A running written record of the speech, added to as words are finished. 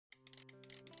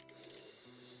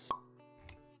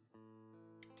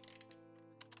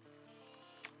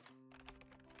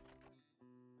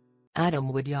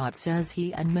Adam Woodyard says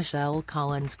he and Michelle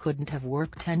Collins couldn't have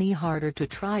worked any harder to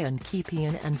try and keep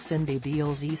Ian and Cindy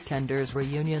Beale's EastEnders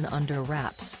reunion under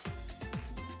wraps.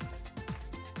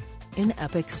 In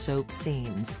epic soap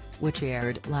scenes, which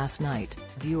aired last night,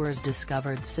 viewers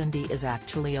discovered Cindy is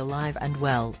actually alive and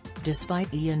well,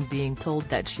 despite Ian being told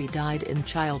that she died in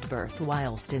childbirth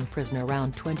whilst in prison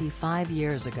around 25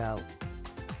 years ago.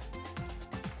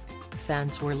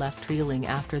 Fans were left reeling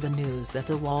after the news that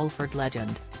the Walford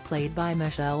legend, played by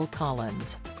Michelle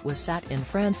Collins, was sat in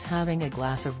France having a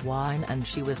glass of wine, and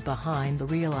she was behind the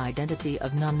real identity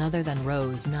of none other than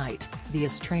Rose Knight, the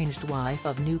estranged wife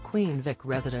of new Queen Vic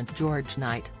resident George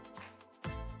Knight.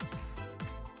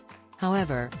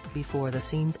 However, before the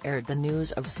scenes aired, the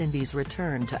news of Cindy's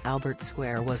return to Albert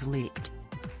Square was leaked.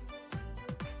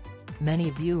 Many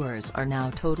viewers are now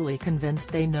totally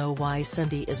convinced they know why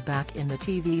Cindy is back in the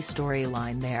TV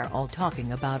storyline. They're all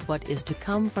talking about what is to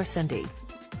come for Cindy.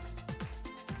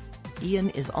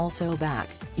 Ian is also back,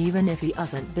 even if he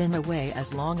hasn't been away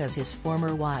as long as his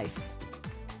former wife.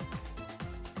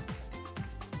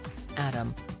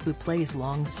 Adam, who plays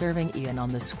long-serving Ian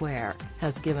on The Square,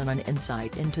 has given an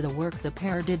insight into the work the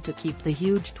pair did to keep the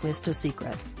huge twist a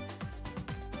secret.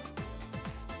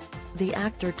 The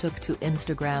actor took to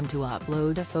Instagram to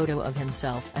upload a photo of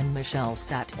himself and Michelle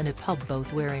sat in a pub,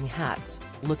 both wearing hats,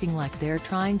 looking like they're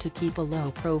trying to keep a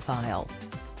low profile.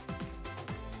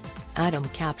 Adam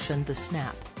captioned the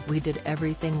snap, "We did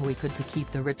everything we could to keep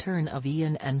the return of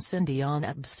Ian and Cindy on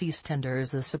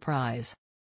EastEnders a surprise."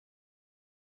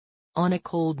 On a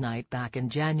cold night back in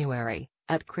January,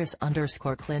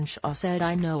 @Chris_Clinshaw said,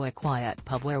 "I know a quiet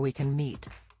pub where we can meet.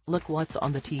 Look what's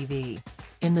on the TV."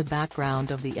 In the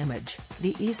background of the image,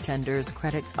 the EastEnders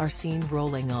credits are seen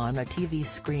rolling on a TV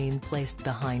screen placed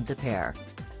behind the pair.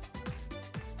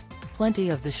 Plenty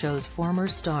of the show's former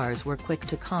stars were quick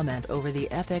to comment over the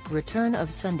epic return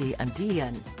of Cindy and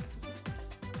Ian.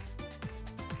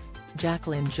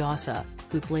 Jacqueline Jossa,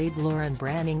 who played Lauren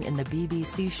Branning in the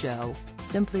BBC show,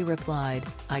 simply replied,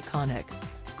 "Iconic."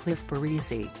 Cliff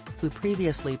Parisi, who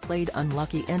previously played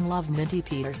Unlucky in Love Minty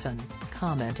Peterson,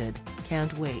 commented,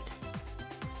 "Can't wait."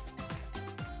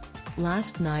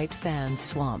 Last night fans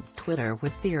swamped Twitter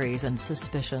with theories and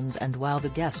suspicions, and while the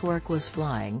guesswork was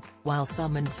flying, while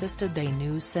some insisted they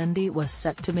knew Cindy was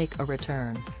set to make a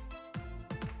return.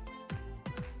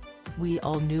 "We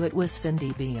all knew it was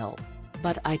Cindy Beale.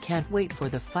 But I can't wait for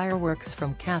the fireworks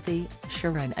from Kathy,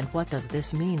 Sharon, and what does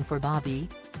this mean for Bobby?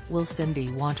 Will Cindy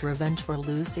want revenge for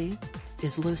Lucy?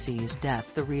 Is Lucy's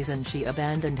death the reason she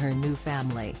abandoned her new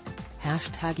family?"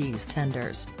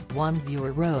 #EastEnders, one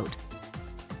viewer wrote.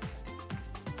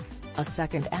 A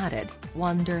second added,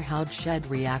 "Wonder how'd Shed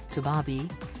react to Bobby?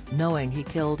 Knowing he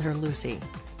killed her Lucy."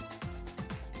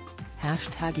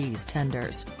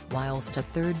 #EastEnders, whilst a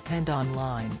third penned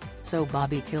online, "So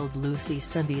Bobby killed Lucy,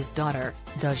 Cindy's daughter,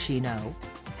 does she know?"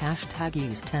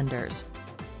 #EastEnders.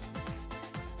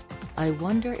 "I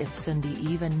wonder if Cindy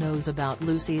even knows about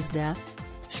Lucy's death?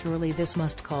 Surely this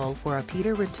must call for a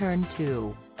Peter return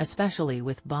too, especially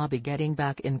with Bobby getting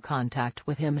back in contact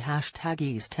with him."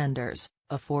 #EastEnders,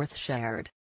 a fourth shared.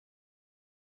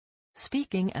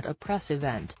 Speaking at a press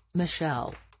event,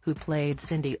 Michelle, who played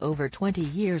Cindy over 20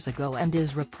 years ago and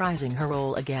is reprising her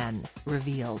role again,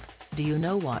 revealed, "Do you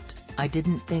know what, I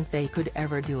didn't think they could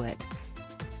ever do it.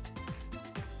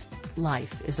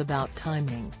 Life is about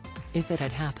timing. If it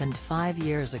had happened 5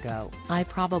 years ago, I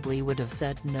probably would have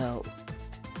said no.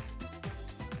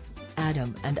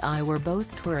 Adam and I were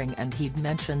both touring and he'd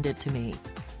mentioned it to me.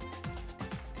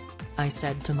 I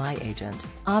said to my agent,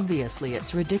 obviously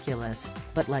it's ridiculous,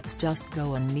 but let's just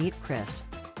go and meet Chris.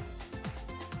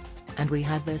 And we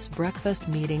had this breakfast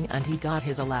meeting and he got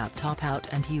his laptop out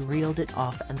and he reeled it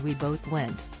off and we both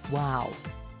went, wow."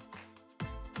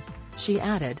 She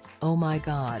added, "Oh my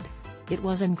God. It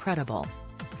was incredible.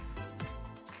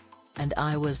 And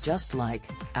I was just like,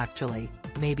 actually,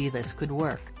 maybe this could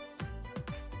work."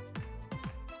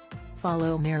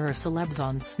 Follow Mirror Celebs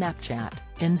on Snapchat,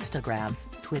 Instagram,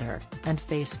 Twitter, and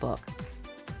Facebook.